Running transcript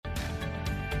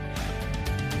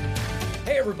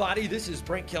Hey everybody, this is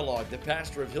Brent Kellogg, the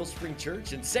pastor of Hill Spring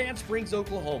Church in Sand Springs,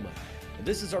 Oklahoma. And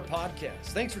this is our podcast.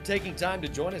 Thanks for taking time to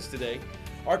join us today.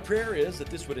 Our prayer is that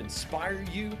this would inspire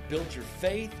you, build your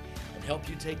faith, and help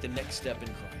you take the next step in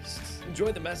Christ.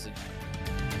 Enjoy the message.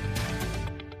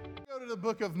 Go to the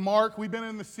book of Mark. We've been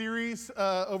in the series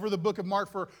over the book of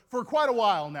Mark for quite a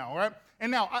while now, right?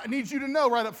 And now I need you to know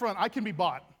right up front, I can be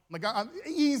bought. Like I'm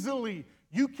easily,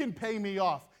 you can pay me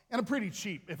off. And I'm pretty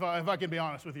cheap, if I can be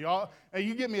honest with you.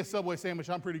 You get me a Subway sandwich,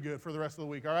 I'm pretty good for the rest of the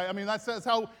week, all right? I mean, that's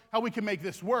how we can make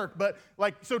this work. But,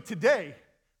 so today,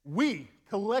 we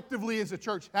collectively as a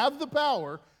church have the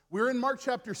power. We're in Mark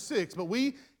chapter 6, but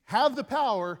we have the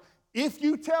power. If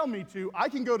you tell me to, I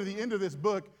can go to the end of this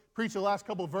book, preach the last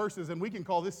couple of verses, and we can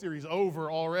call this series over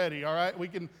already, all right? We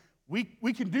can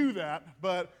do that,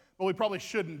 but we probably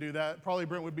shouldn't do that. Probably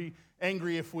Brent would be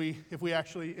angry if we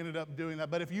actually ended up doing that.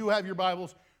 But if you have your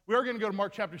Bibles, we are going to go to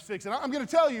Mark chapter 6, and I'm going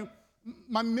to tell you,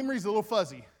 my memory's a little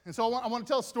fuzzy, and so I want to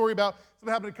tell a story about something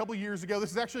that happened a couple years ago.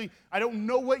 This is actually, I don't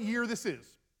know what year this is,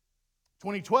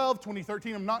 2012,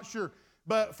 2013, I'm not sure,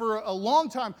 but for a long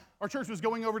time, our church was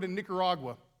going over to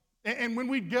Nicaragua, and when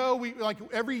we'd go,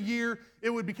 every year, it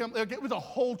would become, it was a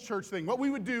whole church thing. What we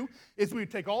would do is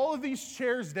we'd take all of these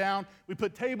chairs down, we'd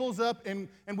put tables up, and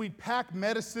we'd pack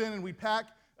medicine, and we'd pack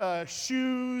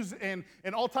shoes and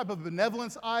all type of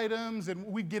benevolence items, and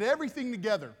we'd get everything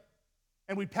together,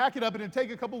 and we'd pack it up, and it'd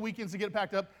take a couple weekends to get it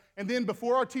packed up, and then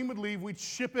before our team would leave, we'd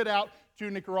ship it out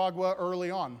to Nicaragua early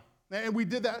on. And we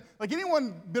did that. Like,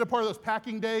 anyone been a part of those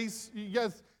packing days? You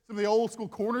guys, some of the old school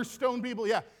Cornerstone people?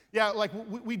 Yeah, like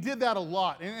we did that a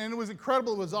lot, and it was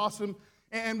incredible, it was awesome,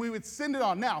 and we would send it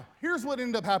on. Now, here's what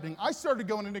ended up happening. I started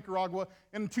going to Nicaragua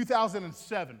in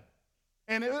 2007.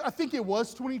 And I think it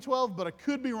was 2012, but I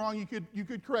could be wrong. You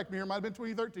could correct me here. It might have been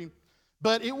 2013.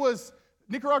 But it was,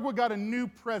 Nicaragua got a new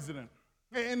president.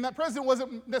 And that president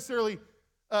wasn't necessarily,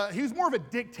 he was more of a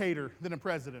dictator than a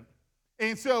president.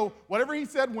 And so whatever he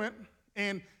said went,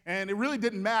 and it really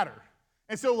didn't matter.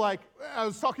 And so I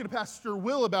was talking to Pastor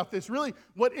Will about this. Really,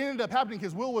 what ended up happening,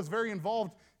 because Will was very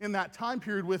involved in that time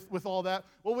period with all that,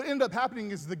 what ended up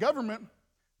happening is the government,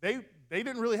 they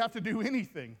didn't really have to do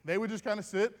anything. They would just kind of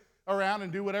sit around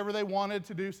and do whatever they wanted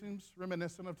to do. Seems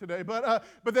reminiscent of today, but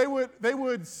they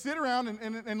would sit around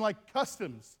and like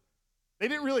customs. They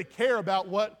didn't really care about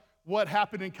what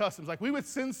happened in customs. Like, we would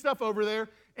send stuff over there,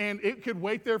 and it could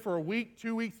wait there for a week,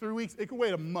 2 weeks, 3 weeks. It could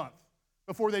wait a month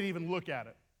before they'd even look at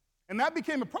it. And that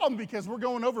became a problem because we're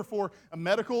going over for a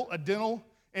medical, a dental,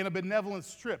 and a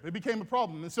benevolence trip. It became a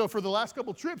problem. And so for the last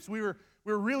couple trips, we were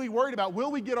really worried about,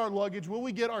 will we get our luggage? Will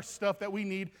we get our stuff that we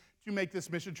need to make this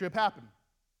mission trip happen?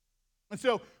 And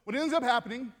so what ends up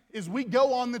happening is we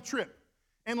go on the trip.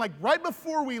 And right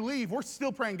before we leave, we're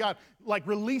still praying, God,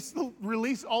 release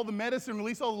all the medicine,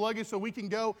 release all the luggage so we can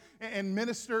go and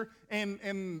minister.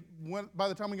 And by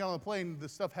the time we got on the plane, the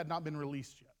stuff had not been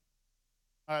released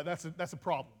yet. That's a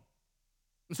problem.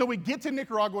 And so we get to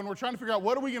Nicaragua, and we're trying to figure out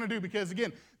what are we going to do, because,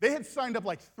 again, they had signed up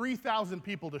 3,000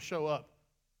 people to show up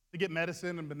to get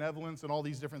medicine and benevolence and all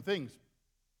these different things.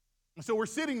 And so we're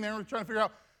sitting there, and we're trying to figure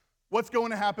out what's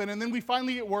going to happen, and then we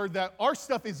finally get word that our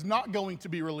stuff is not going to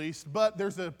be released, but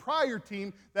there's a prior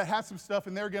team that has some stuff,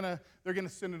 and they're gonna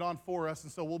send it on for us,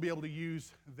 and so we'll be able to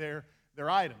use their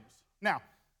items. Now,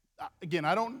 again,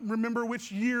 I don't remember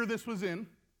which year this was in,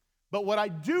 but what I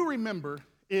do remember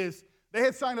is they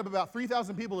had signed up about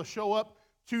 3,000 people to show up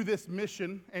to this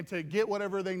mission and to get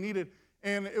whatever they needed,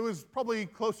 and it was probably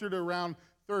closer to around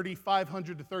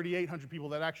 3,500 to 3,800 people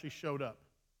that actually showed up.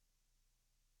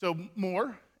 So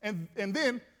more. And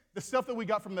then the stuff that we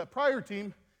got from that prior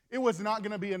team, it was not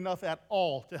going to be enough at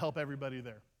all to help everybody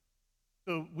there.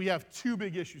 So we have two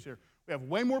big issues here. We have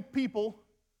way more people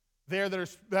there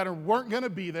that weren't going to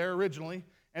be there originally,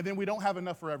 and then we don't have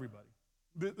enough for everybody.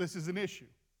 This is an issue.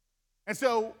 And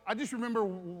so I just remember,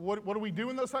 what do we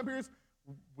do in those time periods?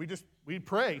 We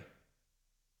pray.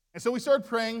 And so we started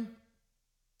praying,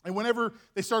 and whenever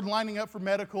they started lining up for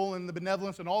medical and the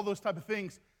benevolence and all those type of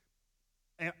things,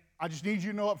 and I just need you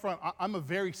to know up front, I'm a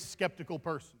very skeptical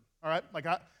person, all right?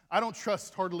 I don't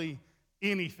trust hardly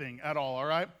anything at all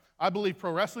right? I believe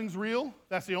pro wrestling's real.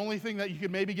 That's the only thing that you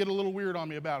could maybe get a little weird on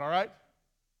me about, all right?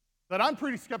 But I'm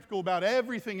pretty skeptical about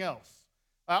everything else.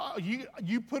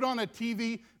 You put on a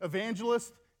TV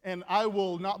evangelist, and I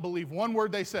will not believe one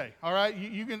word they say, all right?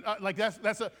 You can,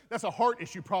 that's a heart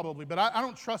issue probably, but I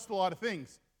don't trust a lot of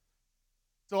things.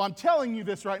 So I'm telling you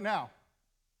this right now.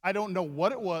 I don't know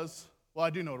what it was. Well, I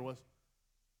do know what it was.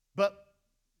 But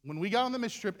when we got on the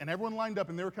mission trip and everyone lined up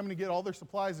and they were coming to get all their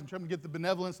supplies and trying to get the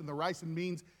benevolence and the rice and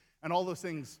beans and all those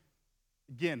things,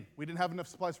 again, we didn't have enough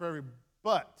supplies for everybody.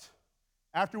 But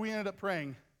after we ended up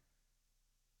praying,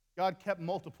 God kept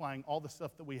multiplying all the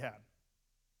stuff that we had.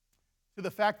 To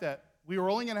the fact that we were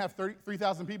only going to have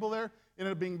 3,000 people there, it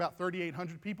ended up being about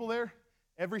 3,800 people there.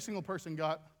 Every single person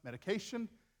got medication.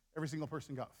 Every single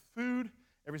person got food.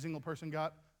 Every single person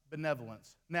got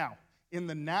benevolence. Now, in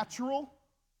the natural,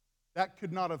 that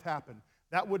could not have happened.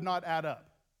 That would not add up.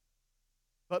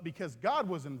 But because God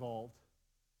was involved,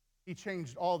 He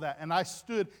changed all that. And I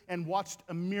stood and watched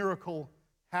a miracle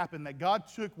happen, that God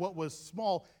took what was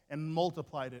small and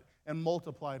multiplied it and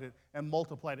multiplied it and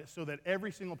multiplied it so that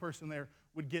every single person there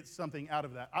would get something out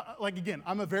of that. Again,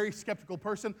 I'm a very skeptical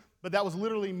person, but that was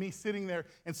literally me sitting there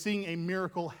and seeing a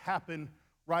miracle happen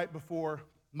right before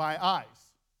my eyes.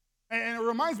 And it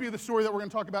reminds me of the story that we're going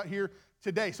to talk about here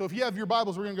today. So if you have your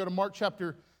Bibles, we're going to go to Mark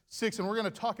chapter 6, and we're going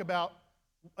to talk about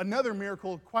another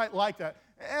miracle quite like that.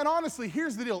 And honestly,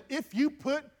 here's the deal. If you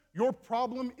put your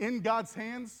problem in God's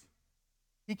hands,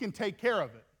 He can take care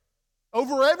of it.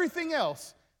 Over everything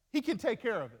else, He can take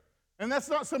care of it. And that's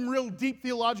not some real deep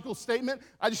theological statement.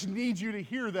 I just need you to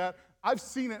hear that. I've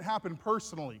seen it happen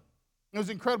personally. It was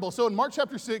incredible. So in Mark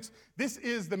chapter 6, this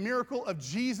is the miracle of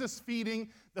Jesus feeding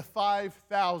the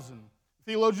 5,000.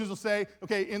 Theologians will say,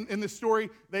 okay, in this story,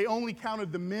 they only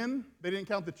counted the men. They didn't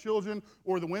count the children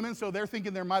or the women. So they're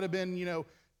thinking there might have been,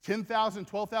 10,000,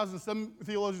 12,000. Some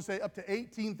theologians say up to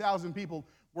 18,000 people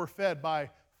were fed by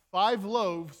 5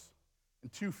 loaves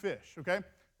and 2 fish, okay?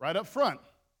 Right up front.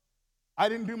 I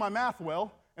didn't do my math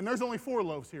well, and there's only 4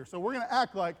 loaves here. So we're going to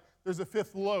act like there's a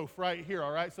 5th loaf right here,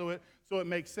 all right? So it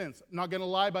makes sense. I'm not going to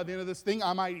lie, by the end of this thing,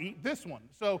 I might eat this one.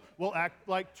 So we'll act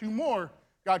like 2 more.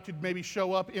 God could maybe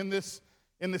show up in this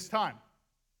time.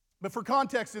 But for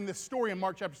context in this story in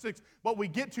Mark chapter 6, what we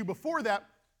get to before that,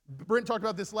 Brent talked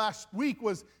about this last week,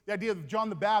 was the idea of John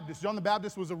the Baptist. John the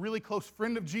Baptist was a really close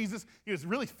friend of Jesus. He was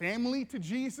really family to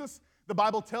Jesus. The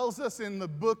Bible tells us in the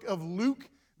book of Luke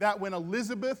that when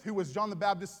Elizabeth, who was John the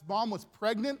Baptist's mom, was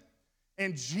pregnant,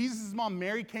 and Jesus' mom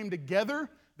Mary came together,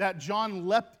 that John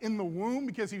leapt in the womb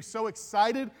because he was so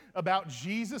excited about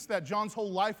Jesus, that John's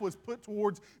whole life was put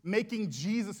towards making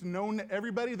Jesus known to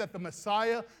everybody, that the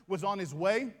Messiah was on his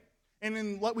way. And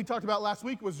in what we talked about last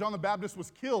week was John the Baptist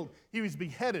was killed. He was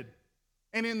beheaded.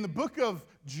 And in the book of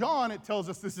John, it tells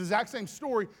us this exact same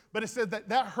story, but it said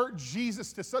that hurt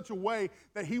Jesus to such a way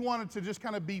that he wanted to just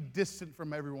kind of be distant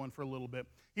from everyone for a little bit.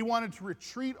 He wanted to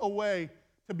retreat away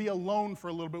to be alone for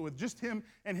a little bit with just him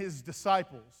and his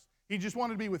disciples. He just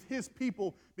wanted to be with his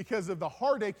people because of the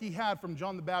heartache he had from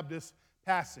John the Baptist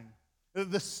passing.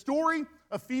 The story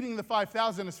of feeding the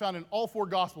 5,000 is found in all 4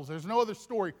 Gospels. There's no other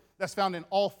story that's found in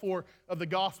all 4 of the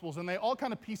Gospels. And they all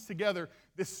kind of piece together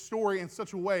this story in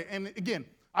such a way. And again,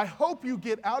 I hope you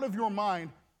get out of your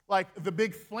mind like the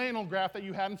big flannel graph that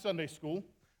you had in Sunday school.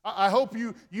 I hope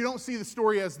you don't see the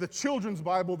story as the children's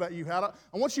Bible that you had.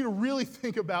 I want you to really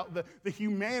think about the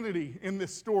humanity in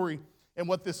this story and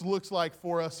what this looks like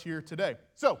for us here today.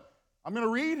 So, I'm going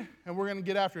to read, and we're going to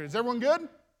get after it. Is everyone good?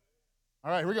 All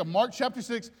right, here we go. Mark chapter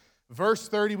 6, verse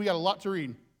 30. We got a lot to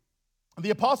read. The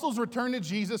apostles returned to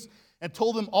Jesus and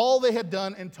told him all they had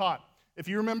done and taught. If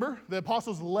you remember, the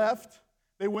apostles left.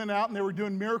 They went out, and they were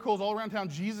doing miracles all around town.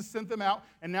 Jesus sent them out,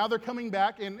 and now they're coming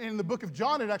back. And in the book of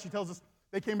John, it actually tells us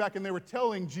they came back, and they were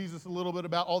telling Jesus a little bit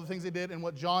about all the things they did and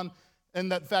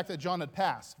that fact that John had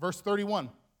passed. Verse 31.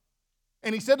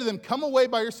 And he said to them, "Come away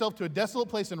by yourself to a desolate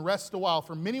place and rest a while,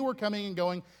 for many were coming and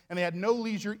going, and they had no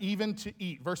leisure even to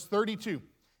eat." Verse 32.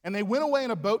 And they went away in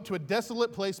a boat to a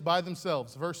desolate place by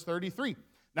themselves. Verse 33.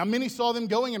 Now many saw them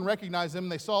going and recognized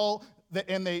them.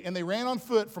 And they ran on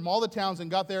foot from all the towns and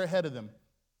got there ahead of them.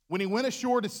 When he went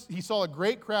ashore, he saw a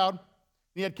great crowd. And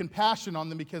he had compassion on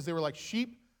them because they were like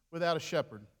sheep without a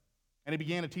shepherd. And he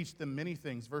began to teach them many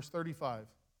things. Verse 35.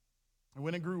 And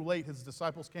when it grew late, his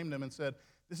disciples came to him and said,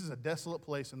 "This is a desolate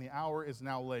place, and the hour is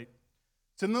now late.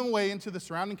 Send them away into the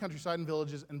surrounding countryside and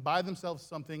villages and buy themselves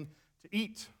something to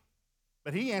eat."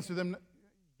 But he answered them,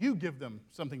 "You give them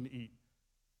something to eat."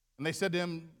 And they said to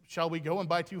him, "Shall we go and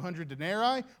buy 200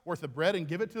 denarii worth of bread and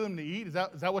give it to them to eat? Is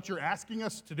that what you're asking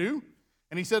us to do?"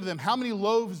 And he said to them, "How many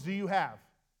loaves do you have?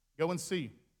 Go and see."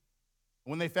 And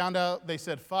when they found out, they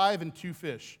said, 5 and 2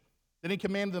 fish. Then he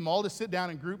commanded them all to sit down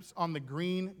in groups on the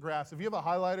green grass. If you have a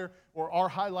highlighter or are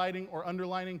highlighting or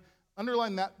underlining,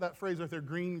 underline that phrase right there,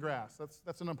 green grass.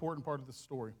 That's an important part of the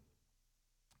story.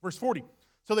 Verse 40.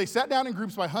 So they sat down in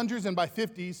groups by hundreds and by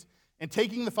 50s, and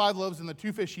taking the 5 loaves and the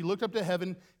 2 fish, he looked up to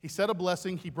heaven, he said a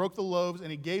blessing, he broke the loaves,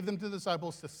 and he gave them to the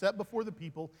disciples to set before the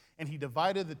people, and he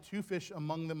divided the 2 fish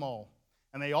among them all.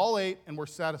 And they all ate and were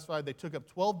satisfied. They took up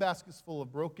 12 baskets full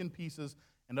of broken pieces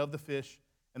and of the fish,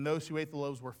 and those who ate the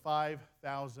loaves were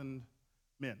 5,000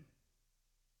 men.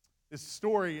 This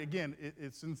story, again,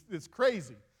 it's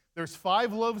crazy. There's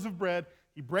 5 loaves of bread.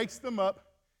 He breaks them up,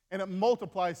 and it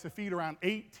multiplies to feed around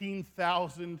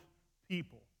 18,000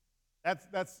 people.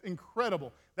 That's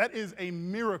incredible. That is a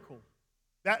miracle.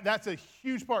 That's a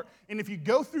huge part. And if you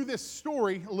go through this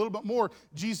story a little bit more,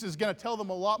 Jesus is going to tell them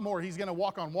a lot more. He's going to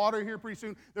walk on water here pretty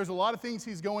soon. There's a lot of things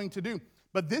he's going to do.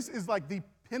 But this is like the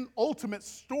penultimate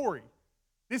story.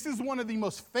 This is one of the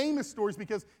most famous stories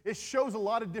because it shows a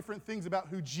lot of different things about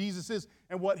who Jesus is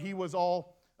and what he was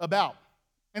all about.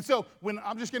 And so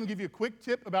I'm just going to give you a quick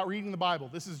tip about reading the Bible.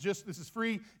 This is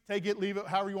free. Take it, leave it,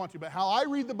 however you want to. But how I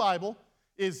read the Bible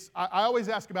is I always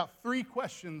ask about 3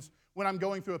 questions when I'm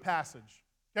going through a passage.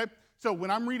 Okay? So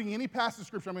when I'm reading any passage of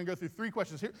Scripture, I'm going to go through 3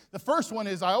 questions here. The first one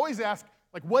is I always ask,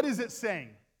 like, what is it saying?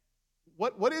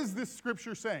 What is this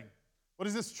Scripture saying? What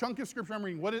is this chunk of Scripture I'm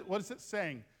reading? What is it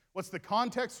saying? What's the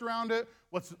context around it?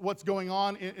 What's going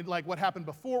on? Like what happened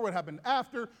before? What happened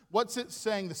after? What's it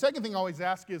saying? The second thing I always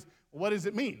ask is, what does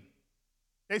it mean?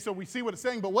 Okay, so we see what it's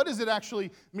saying, but what does it actually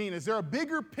mean? Is there a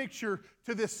bigger picture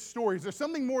to this story? Is there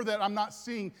something more that I'm not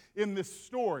seeing in this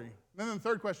story? And then the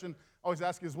third question I always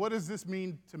ask is, what does this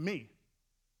mean to me?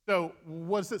 So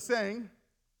what's it saying?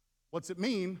 What's it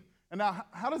mean? And now,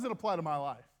 how does it apply to my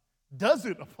life? Does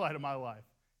it apply to my life?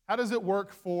 How does it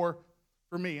work for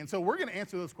me? And so we're going to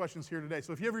answer those questions here today.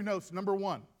 So if you have your notes, number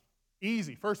 1,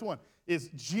 easy. First one is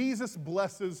Jesus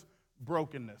blesses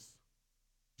brokenness.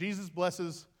 Jesus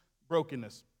blesses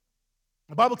brokenness.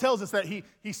 The Bible tells us that he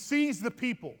sees the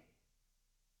people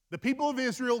of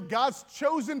Israel, God's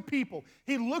chosen people.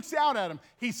 He looks out at them.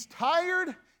 He's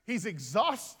tired. He's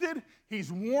exhausted. He's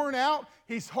worn out.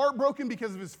 He's heartbroken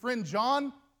because of his friend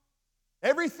John.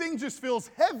 Everything just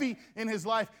feels heavy in his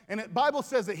life. And the Bible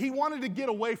says that he wanted to get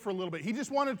away for a little bit. He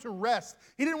just wanted to rest.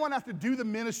 He didn't want to have to do the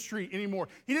ministry anymore.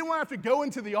 He didn't want to have to go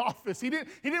into the office. He didn't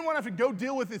want to have to go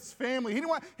deal with his family.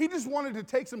 He just wanted to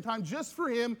take some time just for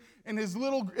him and his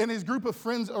group of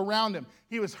friends around him.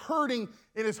 He was hurting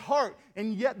in his heart.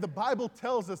 And yet the Bible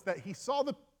tells us that he saw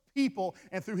the people,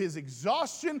 and through his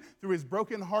exhaustion, through his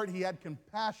broken heart, he had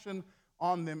compassion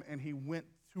on them, and he went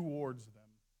towards them.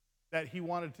 That he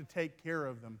wanted to take care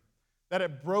of them, that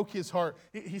it broke his heart.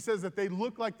 He says that they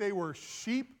looked like they were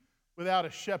sheep without a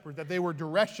shepherd, that they were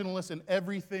directionless in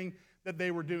everything that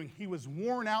they were doing. He was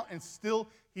worn out, and still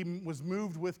he was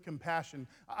moved with compassion.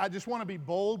 I just want to be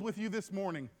bold with you this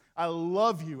morning. I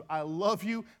love you. I love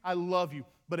you. I love you.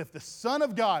 But if the Son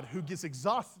of God, who gets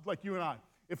exhausted like you and I,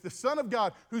 if the Son of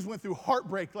God who's went through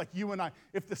heartbreak like you and I,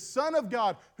 if the Son of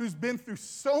God who's been through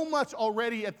so much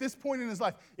already at this point in his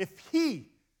life, if he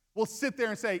will sit there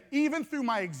and say, even through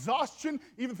my exhaustion,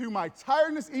 even through my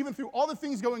tiredness, even through all the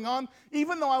things going on,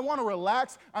 even though I want to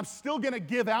relax, I'm still going to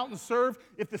give out and serve.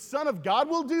 If the Son of God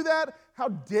will do that, how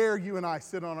dare you and I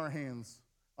sit on our hands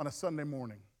on a Sunday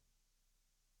morning?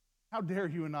 How dare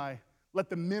you and I let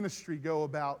the ministry go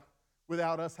about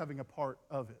without us having a part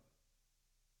of it?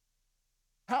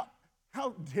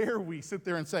 How dare we sit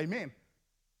there and say, man,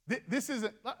 this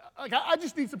isn't, like, I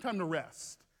just need some time to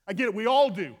rest. I get it, we all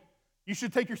do. You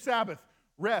should take your Sabbath,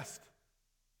 rest.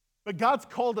 But God's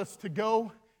called us to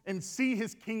go and see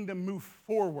his kingdom move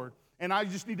forward. And I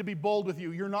just need to be bold with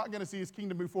you. You're not going to see his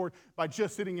kingdom move forward by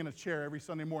just sitting in a chair every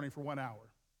Sunday morning for 1 hour.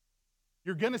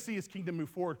 You're going to see his kingdom move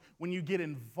forward when you get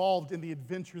involved in the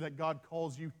adventure that God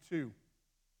calls you to.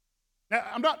 Now,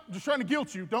 I'm not just trying to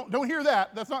guilt you. Don't hear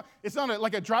that. It's not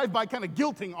like a drive-by kind of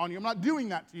guilting on you. I'm not doing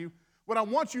that to you. What I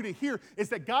want you to hear is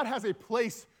that God has a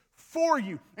place for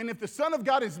you. And if the Son of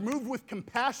God is moved with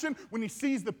compassion when he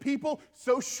sees the people,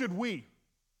 so should we.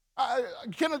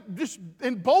 Kind of just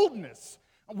in boldness.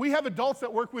 We have adults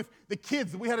that work with the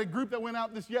kids. We had a group that went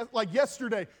out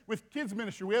yesterday with kids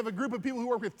ministry. We have a group of people who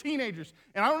work with teenagers.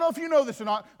 And I don't know if you know this or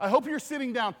not. I hope you're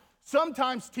sitting down.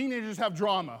 Sometimes teenagers have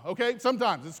drama, okay?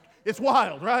 Sometimes. It's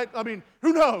wild, right? I mean,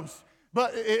 who knows?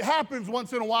 But it happens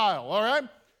once in a while, all right?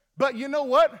 But you know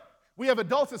what? We have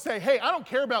adults that say, hey, I don't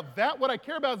care about that. What I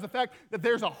care about is the fact that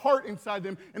there's a heart inside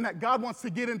them and that God wants to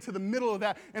get into the middle of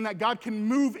that and that God can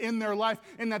move in their life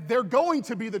and that they're going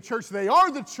to be the church. They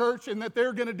are the church and that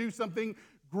they're going to do something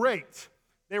great.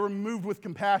 They were moved with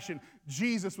compassion.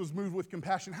 Jesus was moved with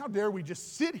compassion. How dare we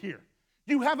just sit here?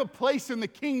 You have a place in the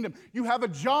kingdom. You have a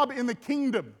job in the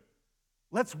kingdom.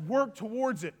 Let's work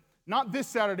towards it. Not this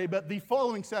Saturday, but the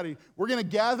following Saturday. We're going to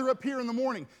gather up here in the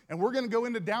morning, and we're going to go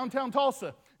into downtown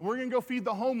Tulsa, and we're going to go feed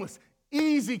the homeless.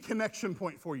 Easy connection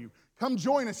point for you. Come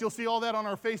join us. You'll see all that on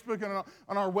our Facebook and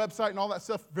on our website and all that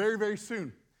stuff very, very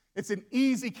soon. It's an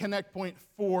easy connect point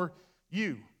for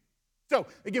you. So,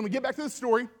 again, we get back to the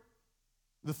story.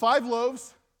 The 5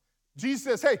 loaves. Jesus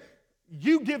says, hey,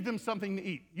 you give them something to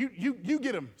eat. You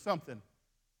get them something.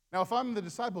 Now, if I'm the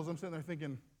disciples, I'm sitting there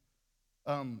thinking,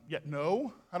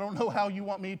 no, I don't know how you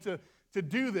want me to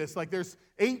do this. Like, there's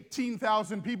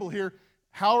 18,000 people here.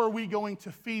 How are we going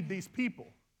to feed these people?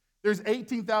 There's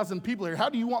 18,000 people here. How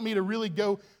do you want me to really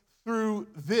go through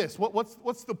this?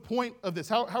 What's the point of this?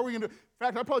 How are we going to? In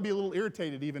fact, I'd probably be a little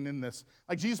irritated even in this.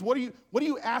 Like, Jesus, what are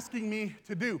you asking me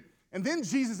to do? And then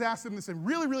Jesus asked him this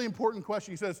really, really important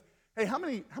question. He says, hey, how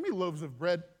many loaves of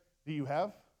bread do you have?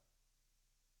 I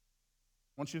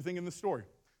want you to think in this story.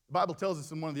 The Bible tells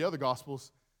us in one of the other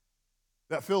Gospels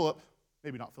that Philip,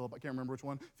 maybe not Philip, I can't remember which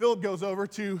one, Philip goes over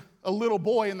to a little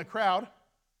boy in the crowd,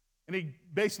 and he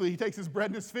takes his bread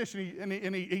and his fish, and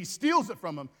he steals it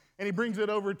from him, and he brings it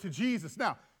over to Jesus.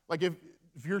 Now, like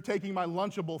if you're taking my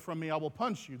Lunchable from me, I will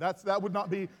punch you. I would not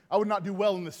do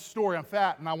well in this story. I'm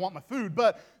fat, and I want my food.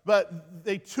 But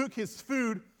they took his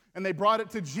food, and they brought it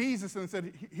to Jesus, and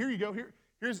said, here you go,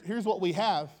 here's what we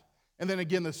have. And then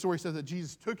again, the story says that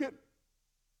Jesus took it,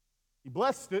 he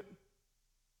blessed it,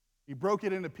 he broke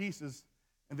it into pieces,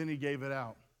 and then he gave it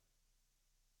out.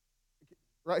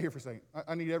 Right here for a second.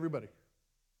 I need everybody.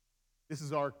 This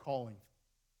is our calling.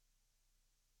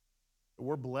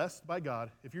 We're blessed by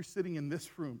God. If you're sitting in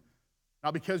this room,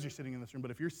 not because you're sitting in this room, but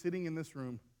if you're sitting in this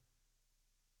room,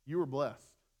 you are blessed.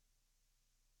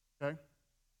 Okay?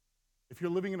 If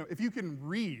you're if you can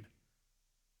read,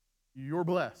 you're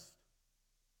blessed.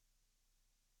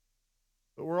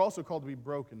 But we're also called to be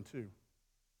broken too.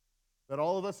 That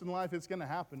all of us in life, it's going to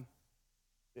happen.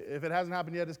 If it hasn't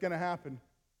happened yet, it's going to happen.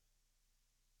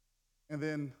 And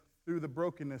then through the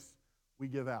brokenness, we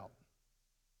give out.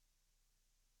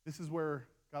 This is where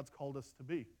God's called us to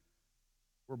be.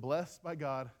 We're blessed by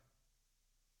God,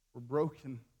 we're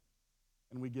broken,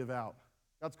 and we give out.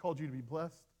 God's called you to be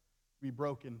blessed, to be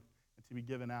broken, and to be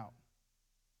given out.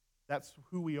 That's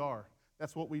who we are.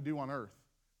 That's what we do on earth.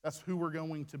 That's who we're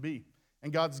going to be.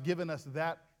 And God's given us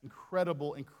that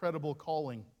incredible, incredible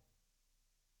calling.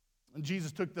 And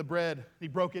Jesus took the bread, he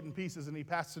broke it in pieces, and he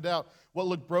passed it out. What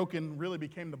looked broken really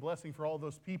became the blessing for all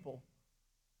those people.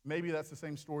 Maybe that's the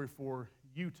same story for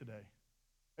you today.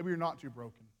 Maybe you're not too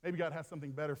broken. Maybe God has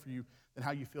something better for you than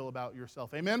how you feel about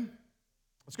yourself. Amen?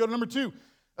 Let's go to number two.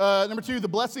 Number two, the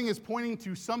blessing is pointing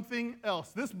to something else.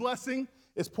 This blessing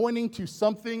is pointing to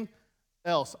something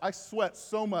else. I sweat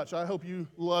so much. I hope you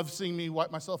love seeing me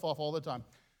wipe myself off all the time.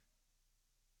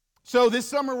 So this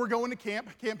summer we're going to Camp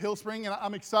Hillspring, and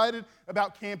I'm excited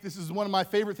about camp. This is one of my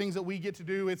favorite things that we get to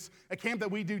do. It's a camp that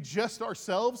we do just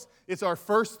ourselves. It's our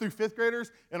 1st through 5th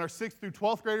graders and our 6th through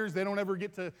 12th graders. They don't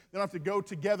have to go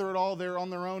together at all. They're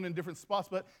on their own in different spots,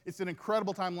 but it's an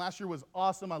incredible time. Last year was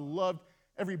awesome. I loved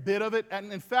every bit of it.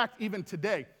 And in fact, even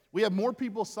today, we have more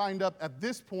people signed up at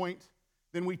this point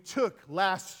than we took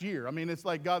last year. I mean, it's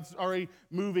like God's already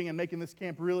moving and making this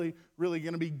camp really, really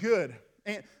going to be good.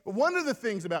 And one of the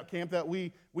things about camp that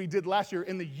we did last year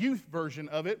in the youth version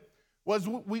of it was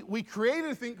we created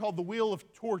a thing called the Wheel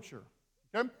of Torture.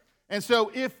 Okay? And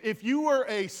so if you were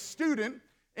a student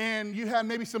and you had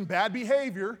maybe some bad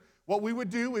behavior, what we would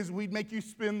do is we'd make you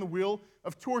spin the Wheel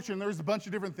of Torture. And there's a bunch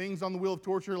of different things on the Wheel of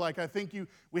Torture. Like I think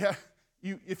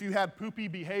if you had poopy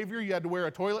behavior, you had to wear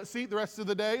a toilet seat the rest of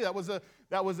the day. That was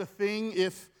a thing.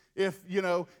 If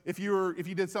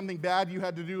you did something bad, you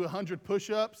had to do 100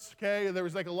 push-ups, okay? There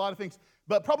was like a lot of things.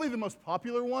 But probably the most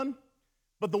popular one,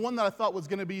 but the one that I thought was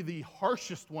going to be the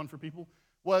harshest one for people,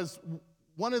 was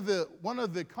one of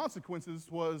the consequences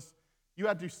was you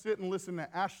had to sit and listen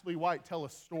to Ashley White tell a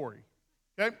story,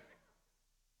 okay?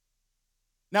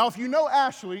 Now, if you know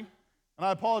Ashley, and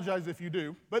I apologize if you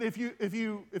do, but if you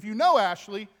know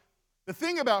Ashley, the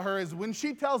thing about her is when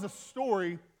she tells a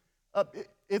story,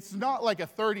 it's not like a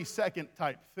 30-second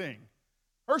type thing.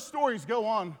 Her stories go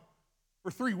on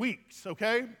for 3 weeks,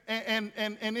 okay? And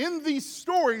in these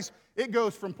stories, it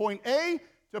goes from point A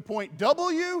to point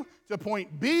W to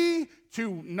point B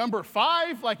to number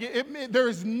 5. Like, there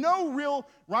is no real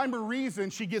rhyme or reason.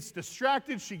 She gets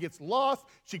distracted. She gets lost.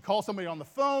 She calls somebody on the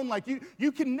phone. Like,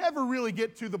 you can never really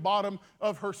get to the bottom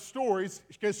of her stories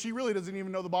because she really doesn't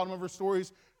even know the bottom of her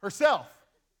stories herself.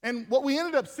 And what we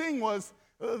ended up seeing was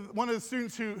one of the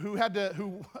students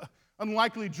who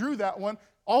unlikely drew that one,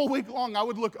 all week long I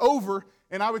would look over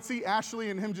and I would see Ashley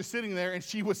and him just sitting there, and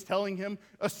she was telling him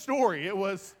a story. It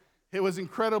was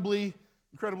incredibly,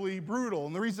 incredibly brutal.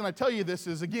 And the reason I tell you this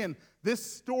is, again, this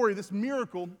story, this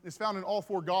miracle is found in all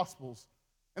 4 Gospels.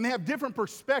 And they have different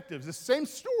perspectives. The same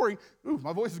story,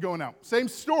 my voice is going out. Same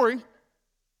story,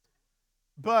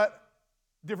 but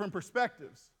different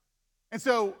perspectives. And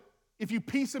so if you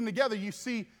piece them together, you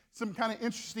see some kind of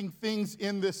interesting things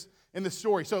in this in the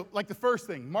story. So, like the first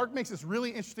thing, Mark makes this really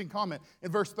interesting comment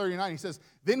in verse 39. He says,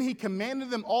 "Then he commanded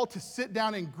them all to sit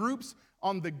down in groups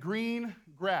on the green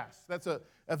grass." That's a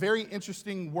very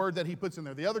interesting word that he puts in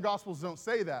there. The other Gospels don't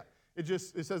say that. It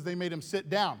says they made him sit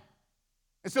down.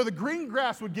 And so the green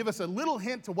grass would give us a little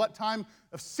hint to what time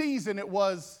of season it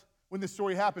was when this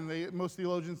story happened. Most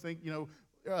theologians think,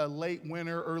 late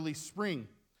winter, early spring.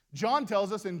 John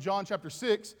tells us in John chapter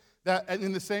 6 that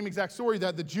in the same exact story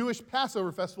that the Jewish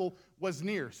Passover festival was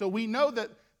near. So we know that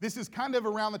this is kind of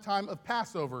around the time of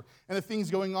Passover and the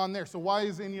things going on there. So why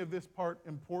is any of this part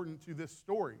important to this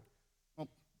story? Well,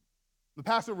 the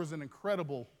Passover was an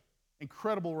incredible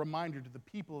reminder to the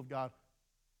people of God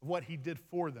of what he did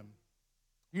for them.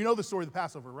 You know the story of the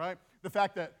Passover, right? The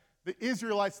fact that the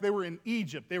Israelites, they were in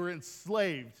Egypt. They were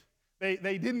enslaved. They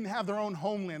didn't have their own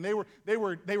homeland. They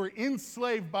were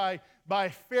enslaved by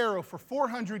Pharaoh for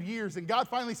 400 years. And God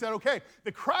finally said, okay,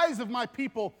 the cries of my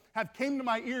people have came to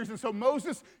my ears. And so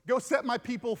Moses, go set my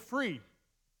people free.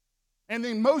 And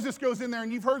then Moses goes in there,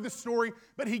 and you've heard the story,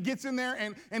 but he gets in there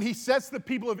and he sets the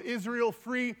people of Israel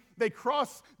free. They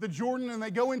cross the Jordan and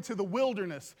they go into the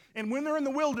wilderness. And when they're in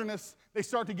the wilderness, they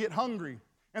start to get hungry.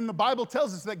 And the Bible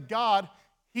tells us that God,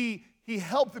 He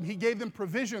helped them. He gave them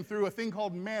provision through a thing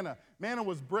called manna. Manna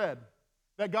was bread.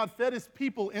 That God fed his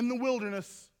people in the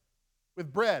wilderness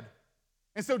with bread.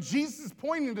 And so Jesus is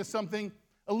pointing to something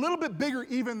a little bit bigger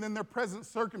even than their present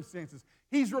circumstances.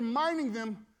 He's reminding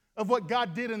them of what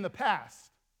God did in the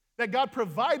past. That God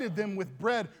provided them with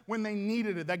bread when they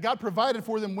needed it. That God provided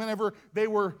for them whenever they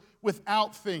were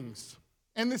without things.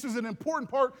 And this is an important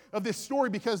part of this story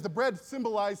because the bread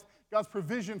symbolized God's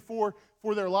provision for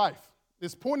their life.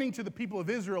 It's pointing to the people of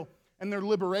Israel and their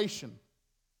liberation.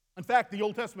 In fact, the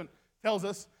Old Testament tells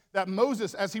us that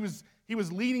Moses, as he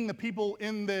was leading the people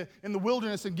in the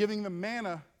wilderness and giving them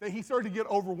manna, that he started to get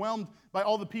overwhelmed by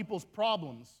all the people's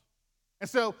problems. And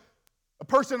so a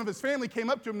person of his family came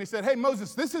up to him and he said, "Hey,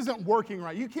 Moses, this isn't working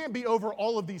right. You can't be over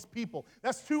all of these people.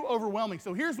 That's too overwhelming.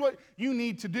 So here's what you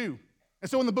need to do." And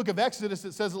so in the book of Exodus,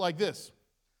 it says it like this: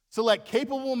 "Select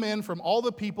capable men from all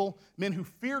the people, men who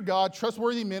fear God,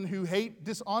 trustworthy men who hate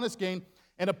dishonest gain,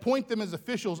 and appoint them as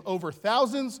officials over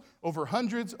thousands, over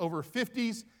hundreds, over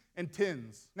 50s, and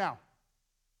tens." Now,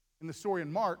 in the story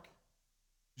in Mark,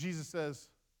 Jesus says,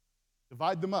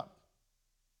 divide them up.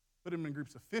 Put them in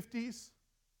groups of 50s,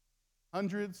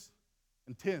 hundreds,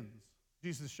 and tens.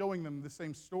 Jesus is showing them the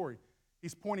same story.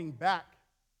 He's pointing back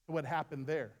to what happened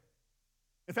there.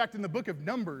 In fact, in the book of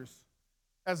Numbers,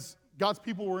 as God's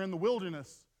people were in the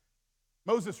wilderness,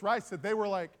 Moses writes that they were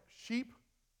like sheep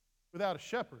without a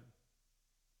shepherd.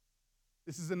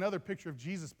 This is another picture of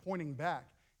Jesus pointing back.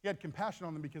 He had compassion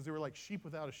on them because they were like sheep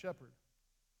without a shepherd.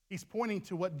 He's pointing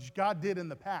to what God did in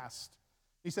the past.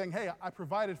 He's saying, hey, I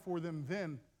provided for them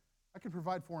then. I can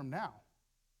provide for them now.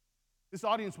 This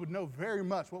audience would know very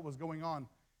much what was going on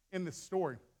in this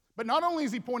story. But not only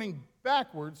is he pointing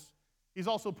backwards, he's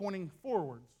also pointing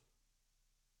forwards.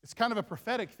 It's kind of a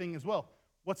prophetic thing as well.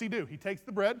 What's he do? He takes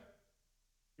the bread,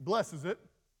 he blesses it.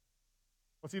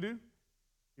 What's he do?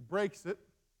 He breaks it.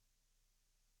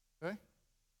 Okay?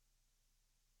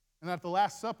 And at the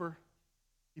Last Supper,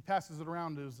 he passes it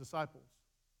around to his disciples.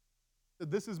 He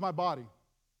said, "This is my body,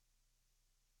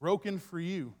 broken for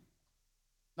you."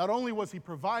 Not only was he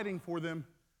providing for them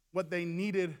what they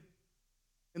needed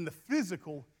in the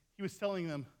physical, he was telling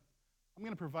them, I'm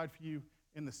going to provide for you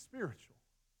in the spiritual.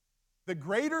 The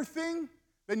greater thing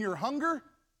than your hunger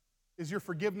is your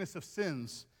forgiveness of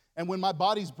sins. And when my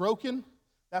body's broken,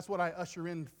 that's what I usher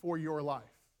in for your life.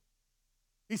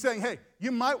 He's saying, hey,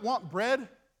 you might want bread,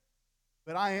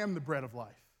 but I am the bread of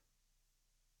life.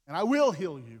 And I will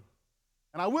heal you.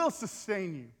 And I will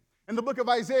sustain you. And the book of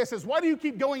Isaiah says, why do you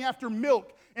keep going after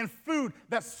milk and food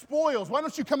that spoils? Why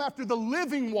don't you come after the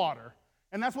living water?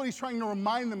 And that's what he's trying to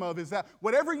remind them of, is that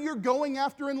whatever you're going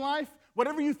after in life,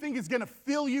 whatever you think is going to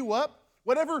fill you up,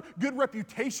 whatever good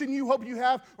reputation you hope you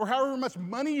have, or however much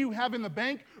money you have in the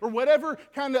bank, or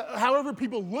however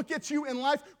people look at you in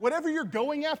life, whatever you're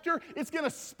going after, it's going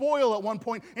to spoil at one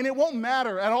point, and it won't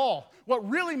matter at all. What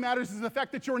really matters is the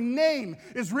fact that your name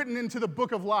is written into the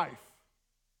book of life.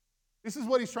 This is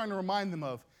what he's trying to remind them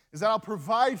of, is that I'll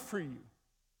provide for you.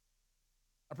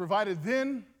 I provided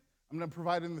then, I'm going to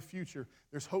provide in the future.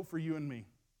 There's hope for you and me.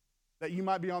 That you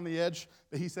might be on the edge,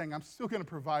 but he's saying, I'm still going to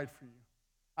provide for you.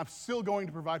 I'm still going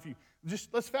to provide for you.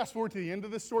 Just let's fast forward to the end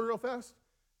of this story real fast.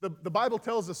 The Bible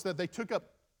tells us that they took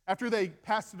up, after they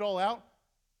passed it all out,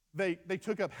 they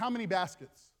took up how many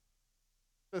baskets?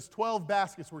 Those 12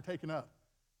 baskets were taken up.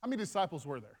 How many disciples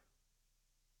were there?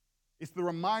 It's the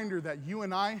reminder that you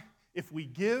and I, if we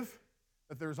give,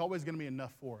 that there's always going to be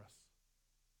enough for us.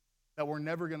 that we're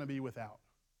never going to be without.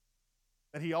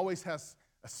 That he always has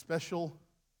a special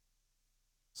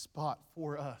spot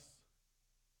for us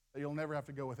that you'll never have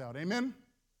to go without. Amen?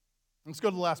 Let's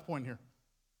go to the last point here.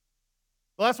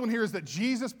 The last one here is that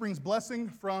Jesus brings blessing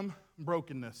from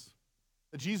brokenness.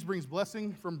 That Jesus brings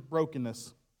blessing from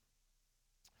brokenness.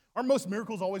 Aren't most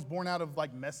miracles always born out of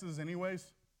like messes anyways?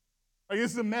 Like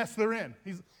this is a mess they're in.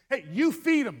 Hey, you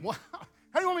feed them.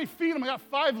 How do you want me to feed them? I got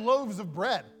 5 loaves of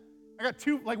bread. I got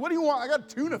 2, like what do you want? I got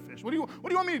tuna fish. What do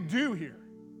you want me to do here?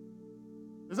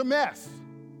 There's a mess.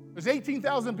 There's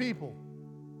 18,000 people.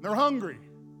 They're hungry.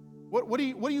 What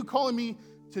are you calling me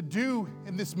to do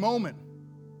in this moment?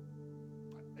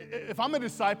 If I'm a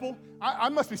disciple, I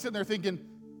must be sitting there thinking,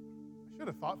 I should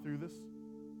have thought through this.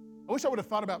 I wish I would have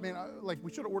thought about, man, like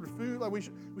we should have ordered food. Like we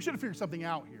should have figured something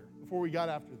out here before we got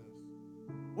after this.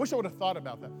 I wish I would have thought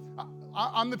about that.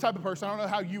 I'm the type of person, I don't know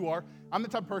how you are, I'm the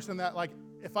type of person that like,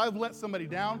 if I've let somebody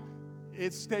down,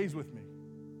 it stays with me.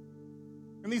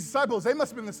 And these disciples, they must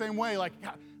have been the same way. Like,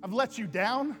 God, I've let you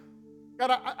down.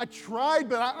 God, I tried,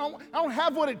 but I don't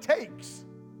have what it takes.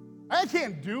 I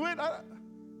can't do it.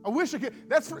 I wish I could.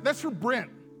 That's for Brent.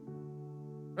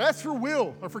 That's for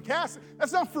Will or for Cass.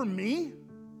 That's not for me.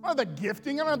 I don't have that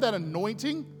gifting. I don't have that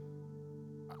anointing.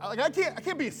 Like I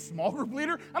can't be a small group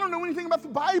leader. I don't know anything about the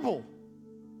Bible.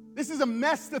 This is a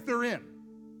mess that they're in.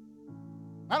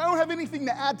 I don't have anything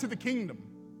to add to the kingdom.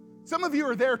 Some of you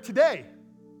are there today.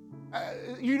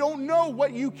 You don't know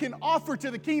what you can offer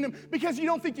to the kingdom because you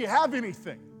don't think you have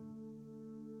anything.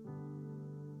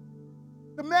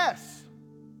 The mess.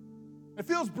 It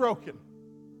feels broken.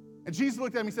 And Jesus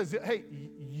looked at him and he says, hey,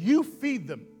 you feed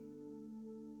them.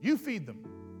 You feed them.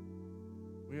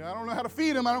 I don't know how to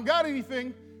feed them. I don't got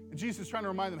anything. And Jesus is trying to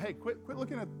remind them, hey, quit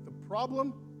looking at the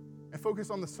problem and focus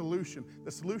on the solution.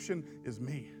 The solution is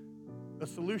me. The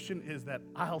solution is that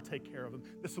I'll take care of them.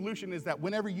 The solution is that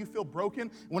whenever you feel broken,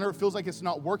 whenever it feels like it's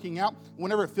not working out,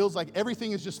 whenever it feels like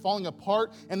everything is just falling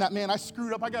apart, and that, man, I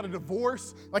screwed up, I got a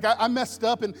divorce, like I messed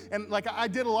up, and like I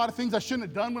did a lot of things I shouldn't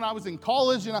have done when I was in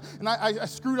college, and I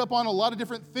screwed up on a lot of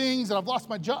different things, and I've lost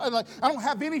my job, and like I don't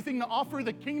have anything to offer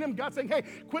the kingdom. God's saying, hey,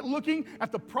 quit looking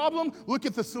at the problem, look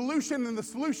at the solution, and the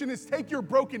solution is take your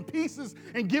broken pieces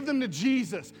and give them to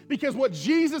Jesus, because what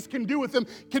Jesus can do with them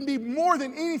can be more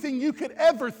than anything you could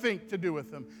ever think to do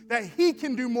with them. That he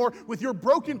can do more with your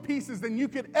broken pieces than you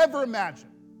could ever imagine.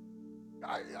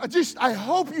 I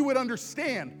hope you would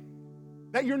understand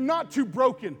that you're not too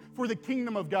broken for the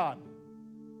kingdom of God.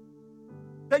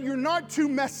 That you're not too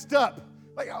messed up.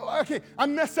 Like, okay,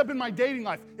 I'm messed up in my dating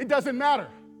life. It doesn't matter.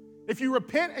 If you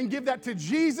repent and give that to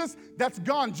Jesus, that's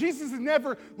gone. Jesus is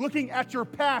never looking at your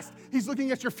past. He's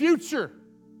looking at your future.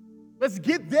 Let's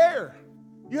get there.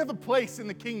 You have a place in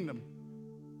the kingdom.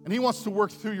 And he wants to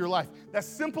work through your life. That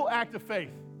simple act of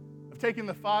faith, of taking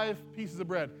the 5 pieces of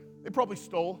bread, they probably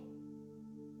stole.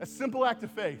 That simple act of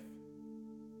faith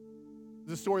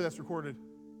is a story that's recorded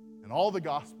in all the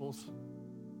Gospels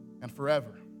and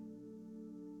forever.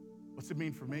 What's it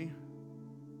mean for me?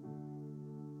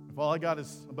 If all I got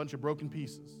is a bunch of broken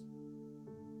pieces,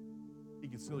 he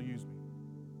can still use me.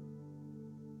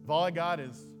 If all I got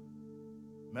is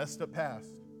messed up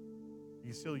past, he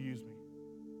can still use me.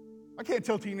 I can't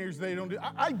tell teenagers they don't do it.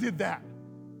 I did that.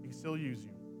 He can still use you.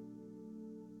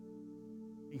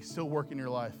 He can still work in your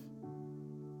life.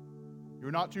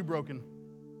 You're not too broken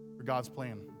for God's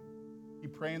plan.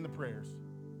 Keep praying the prayers.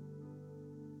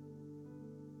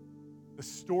 The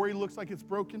story looks like it's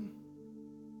broken,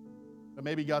 but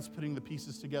maybe God's putting the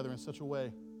pieces together in such a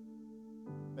way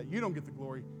that you don't get the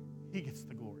glory, he gets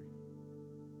the glory.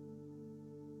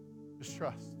 Just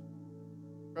trust.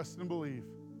 Trust and believe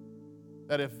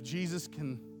that if Jesus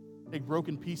can take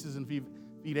broken pieces and feed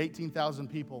 18,000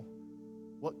 people,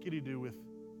 what could he do with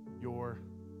your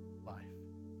life?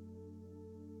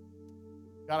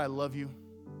 God, I love you.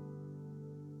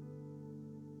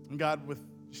 And God, with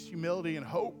just humility and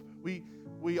hope,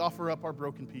 we offer up our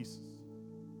broken pieces.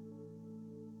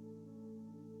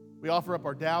 We offer up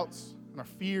our doubts and our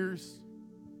fears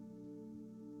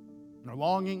and our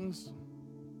longings.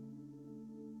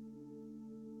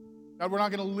 God, we're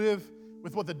not going to live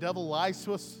with what the devil lies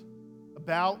to us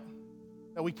about,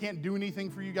 that we can't do anything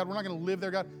for you, God. We're not going to live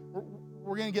there, God.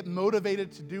 We're going to get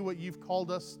motivated to do what you've called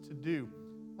us to do.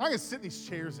 We're not going to sit in these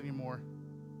chairs anymore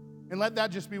and let that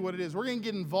just be what it is. We're going to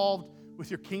get involved with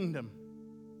your kingdom.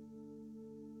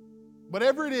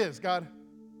 Whatever it is, God,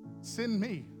 send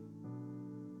me.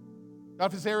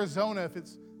 God, if it's Arizona, if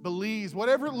it's Belize,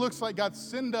 whatever it looks like, God,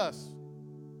 send us.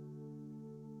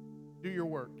 Do your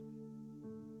work.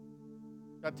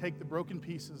 God, take the broken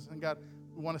pieces, and God,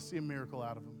 we want to see a miracle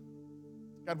out of them.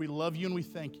 God, we love you and we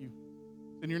thank you.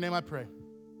 In your name I pray.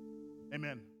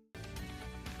 Amen.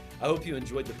 I hope you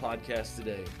enjoyed the podcast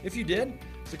today. If you did,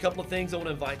 there's a couple of things I want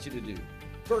to invite you to do.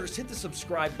 First, hit the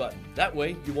subscribe button. That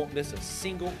way, you won't miss a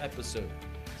single episode.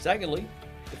 Secondly,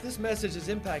 if this message has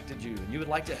impacted you and you would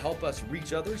like to help us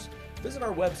reach others, visit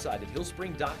our website at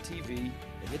hillspring.tv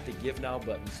and hit the Give Now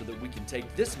button so that we can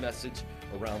take this message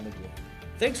around the globe.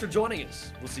 Thanks for joining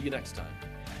us. We'll see you next time.